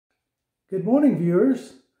Good morning,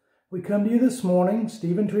 viewers. We come to you this morning,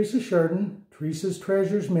 Steve and Teresa Sheridan, Teresa's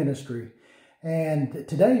Treasures Ministry. And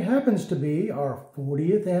today happens to be our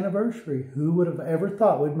 40th anniversary. Who would have ever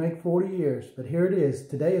thought we'd make 40 years? But here it is.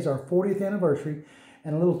 Today is our 40th anniversary.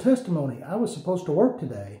 And a little testimony. I was supposed to work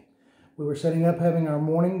today. We were setting up having our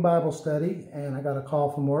morning Bible study, and I got a call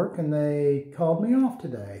from work, and they called me off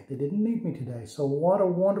today. They didn't need me today. So what a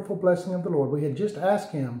wonderful blessing of the Lord. We had just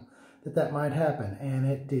asked Him that might happen, and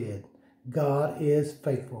it did. God is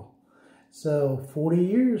faithful. So 40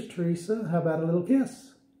 years, Teresa. How about a little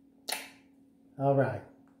kiss? All right.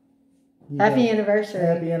 Happy anniversary.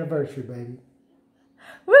 Happy anniversary, baby.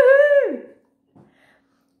 Woohoo!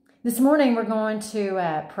 This morning we're going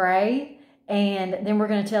to pray, and then we're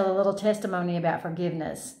going to tell a little testimony about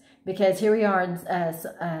forgiveness. Because here we are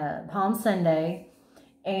on Palm Sunday,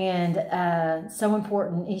 and so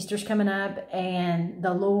important. Easter's coming up, and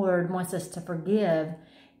the Lord wants us to forgive.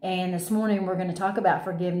 And this morning we're going to talk about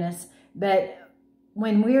forgiveness. But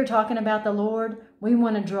when we are talking about the Lord, we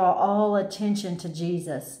want to draw all attention to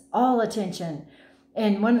Jesus. All attention.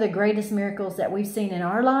 And one of the greatest miracles that we've seen in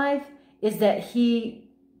our life is that He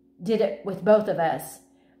did it with both of us.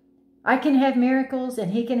 I can have miracles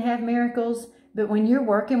and He can have miracles. But when you're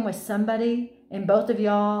working with somebody and both of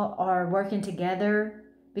y'all are working together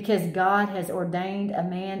because God has ordained a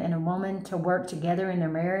man and a woman to work together in their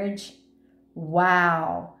marriage,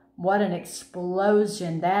 wow, what an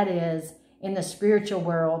explosion that is in the spiritual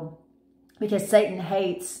world, because Satan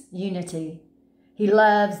hates unity. He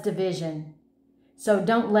loves division. So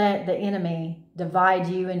don't let the enemy divide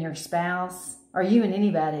you and your spouse, or you and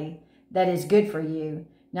anybody that is good for you.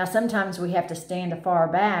 Now, sometimes we have to stand far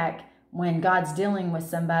back when God's dealing with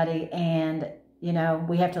somebody, and, you know,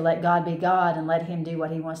 we have to let God be God and let Him do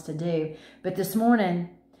what He wants to do. But this morning,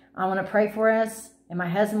 I want to pray for us, and my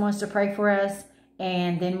husband wants to pray for us,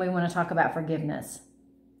 and then we want to talk about forgiveness.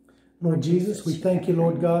 Lord Jesus, we thank you,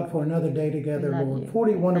 Lord God, for another day together, Lord.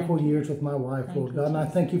 40 wonderful years with my wife, Lord God. And I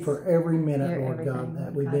thank you for every minute, Lord God,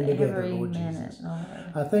 that we've been together, Lord Jesus.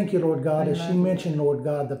 I thank you, Lord God, as she mentioned, Lord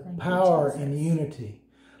God, the power in unity.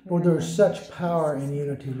 Lord, there is such power in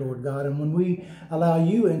unity, Lord God. And when we allow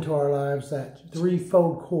you into our lives, that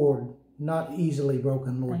threefold cord, not easily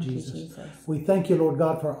broken, Lord Jesus. We thank you, Lord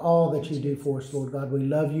God, for all that you do for us, Lord God. We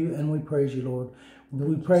love you and we praise you, Lord.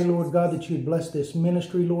 We pray, Lord God, that you'd bless this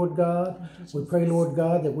ministry, Lord God. We pray, Lord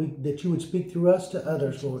God, that you would speak through us to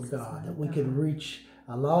others, Lord God, that we could reach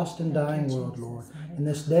a lost and dying world, Lord. In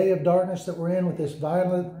this day of darkness that we're in with this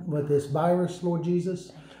virus, Lord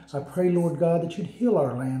Jesus, I pray, Lord God, that you'd heal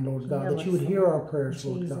our land, Lord God, that you would hear our prayers,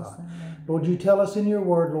 Lord God. Lord, you tell us in your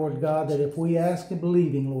word, Lord God, that if we ask and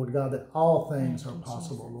believing, Lord God, that all things are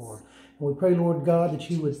possible, Lord. And we pray, Lord God, that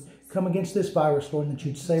you would come against this virus, Lord, and that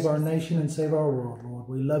you'd save our nation and save our world, Lord.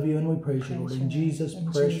 We love you and we praise you, Lord. In Jesus'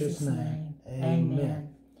 precious name,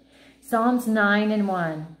 amen. Psalms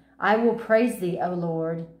 9:1. I will praise thee, O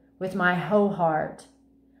Lord, with my whole heart.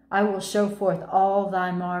 I will show forth all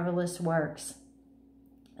thy marvelous works.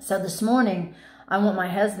 So this morning, I want my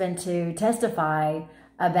husband to testify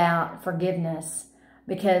about forgiveness,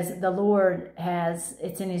 because the Lord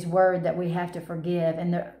it's in His word that we have to forgive.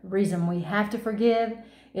 And the reason we have to forgive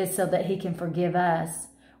is so that He can forgive us.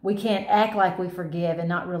 We can't act like we forgive and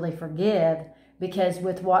not really forgive, because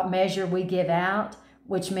with what measure we give out,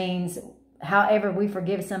 which means however we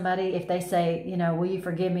forgive somebody, if they say, you know, will you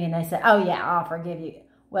forgive me? And they say, oh yeah, I'll forgive you.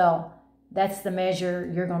 Well, that's the measure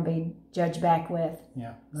you're going to be judged back with.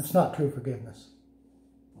 Yeah, that's not true forgiveness.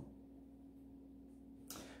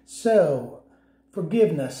 So,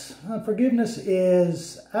 forgiveness. Forgiveness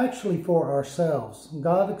is actually for ourselves.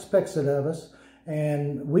 God expects it of us,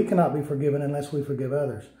 and we cannot be forgiven unless we forgive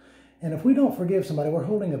others. And if we don't forgive somebody, we're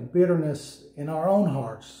holding a bitterness in our own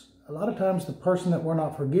hearts. A lot of times the person that we're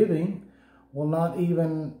not forgiving will not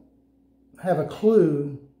even have a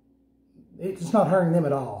clue. It's not hurting them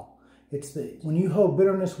at all. It's when you hold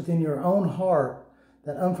bitterness within your own heart,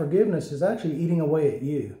 that unforgiveness is actually eating away at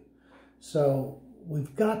you. So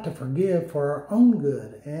we've got to forgive for our own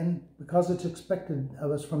good, and because it's expected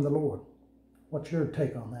of us from the Lord. What's your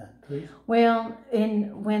take on that, please? Well,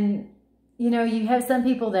 when, you know, you have some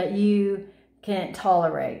people that you can't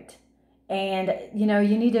tolerate, and, you know,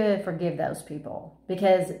 you need to forgive those people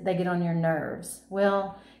because they get on your nerves.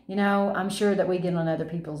 Well, you know, I'm sure that we get on other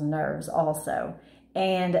people's nerves also.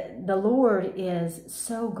 And the Lord is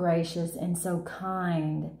so gracious and so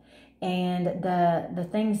kind, and the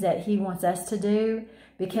things that He wants us to do,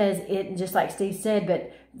 because it, just like Steve said,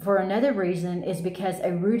 but for another reason, is because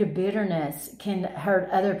a root of bitterness can hurt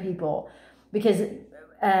other people, because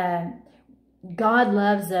God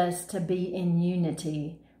loves us to be in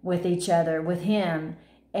unity with each other, with Him.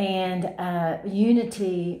 And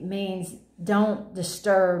unity means don't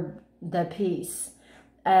disturb the peace.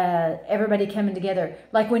 Everybody coming together.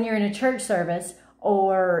 Like when you're in a church service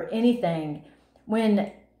or anything,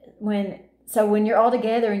 when you're all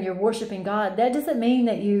together and you're worshiping God, that doesn't mean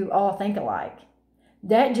that you all think alike.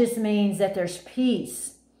 That just means that there's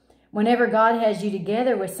peace. Whenever God has you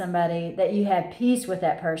together with somebody, that you have peace with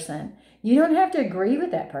that person. You don't have to agree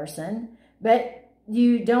with that person, but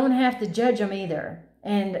you don't have to judge them either.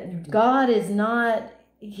 And God is not,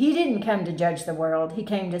 He didn't come to judge the world. He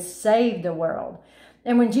came to save the world.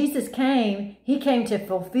 And when Jesus came, He came to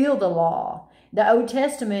fulfill the law. The Old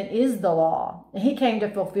Testament is the law. He came to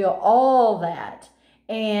fulfill all that.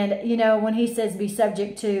 And, you know, when He says be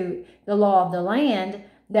subject to the law of the land,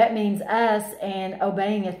 that means us and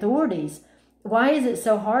obeying authorities. Why is it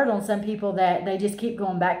so hard on some people that they just keep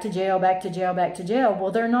going back to jail, back to jail, back to jail?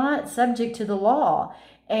 Well, they're not subject to the law.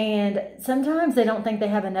 And sometimes they don't think they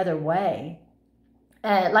have another way.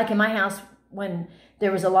 Like in my house, when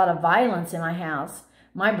there was a lot of violence in my house,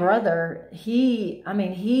 my brother, he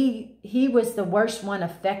was the worst one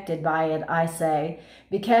affected by it, I say,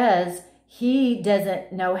 because he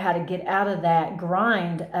doesn't know how to get out of that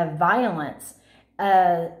grind of violence.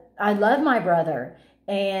 I love my brother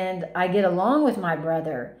and I get along with my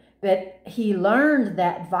brother, but he learned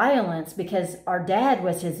that violence because our dad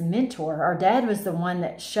was his mentor. Our dad was the one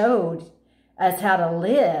that showed us how to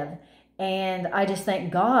live. And I just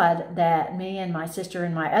thank God that me and my sister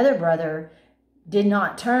and my other brother did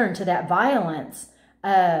not turn to that violence.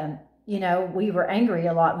 You know, we were angry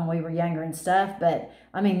a lot when we were younger and stuff, but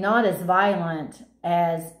I mean, not as violent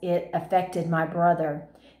as it affected my brother.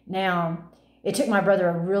 Now, it took my brother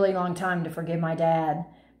a really long time to forgive my dad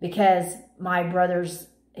because my brother's,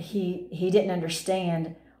 he didn't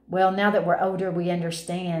understand. Well, now that we're older, we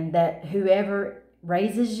understand that whoever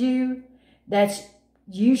raises you, that's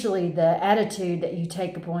usually the attitude that you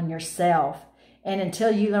take upon yourself. And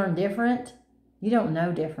until you learn different, you don't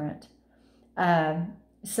know different.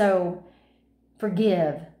 So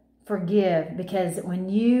forgive, because when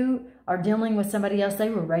you are dealing with somebody else,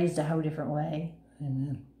 they were raised a whole different way.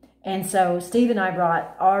 Amen. And so Steve and I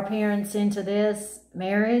brought our parents into this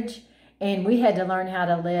marriage, and we had to learn how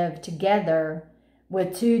to live together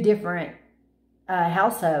with two different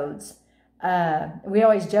households. We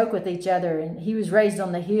always joke with each other, and he was raised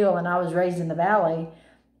on the hill and I was raised in the valley,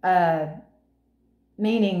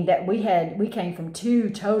 meaning that we came from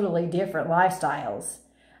two totally different lifestyles.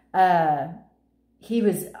 He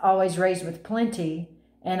was always raised with plenty,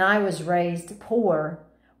 and I was raised poor,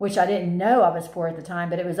 which I didn't know I was poor at the time,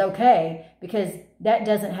 but it was okay because that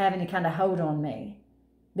doesn't have any kind of hold on me.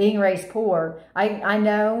 Being raised poor, I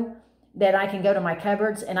know that I can go to my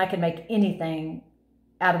cupboards and I can make anything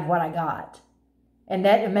out of what I got. And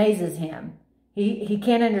that amazes him. He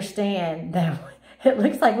can't understand that it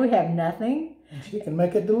looks like we have nothing. And she can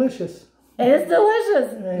make it delicious. And it's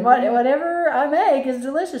delicious. Amen. Whatever I make is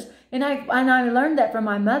delicious. And I learned that from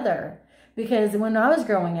my mother, because when I was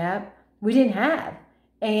growing up, we didn't have.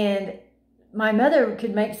 And my mother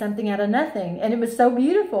could make something out of nothing. And it was so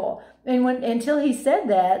beautiful. And until he said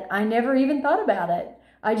that, I never even thought about it.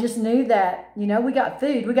 I just knew that, you know, we got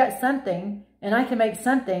food, we got something, and I can make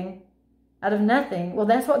something out of nothing. Well,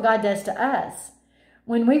 that's what God does to us.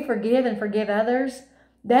 When we forgive and forgive others,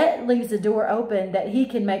 that leaves the door open that He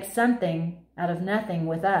can make something out of nothing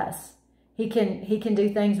with us. He can do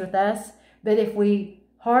things with us. But if we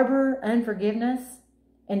harbor unforgiveness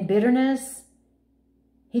and bitterness,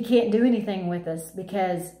 He can't do anything with us,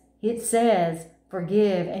 because it says,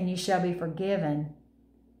 forgive and you shall be forgiven.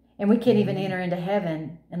 And we can't even enter into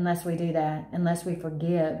heaven unless we do that, unless we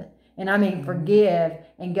forgive. And I mean forgive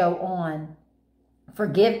and go on.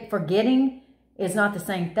 Forgetting is not the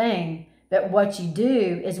same thing, but what you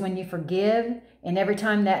do is when you forgive, and every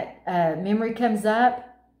time that memory comes up,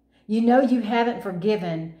 you know you haven't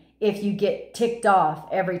forgiven if you get ticked off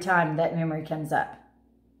every time that memory comes up.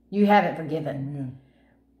 You haven't forgiven. Amen.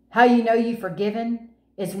 How you know you've forgiven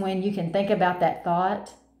is when you can think about that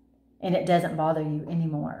thought and it doesn't bother you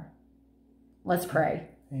anymore. Let's pray.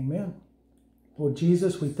 Amen. Lord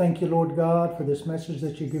Jesus, we thank you, Lord God, for this message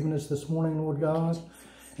that you've given us this morning, Lord God.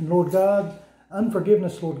 And Lord God,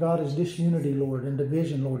 unforgiveness, Lord God, is disunity, Lord, and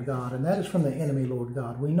division, Lord God. And that is from the enemy, Lord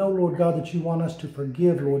God. We know, Lord God, that you want us to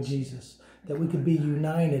forgive, Lord Jesus, that we could be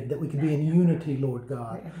united, that we could be in unity, Lord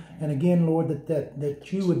God. And again, Lord,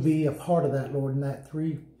 that you would be a part of that, Lord, in that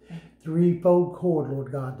threefold cord,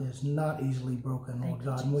 Lord God, that is not easily broken, Lord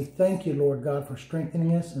God. And we thank you, Lord God, for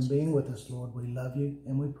strengthening us and being with us, Lord. We love you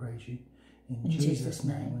and we praise you. In Jesus'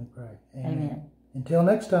 name we pray. Amen. Until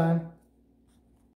next time.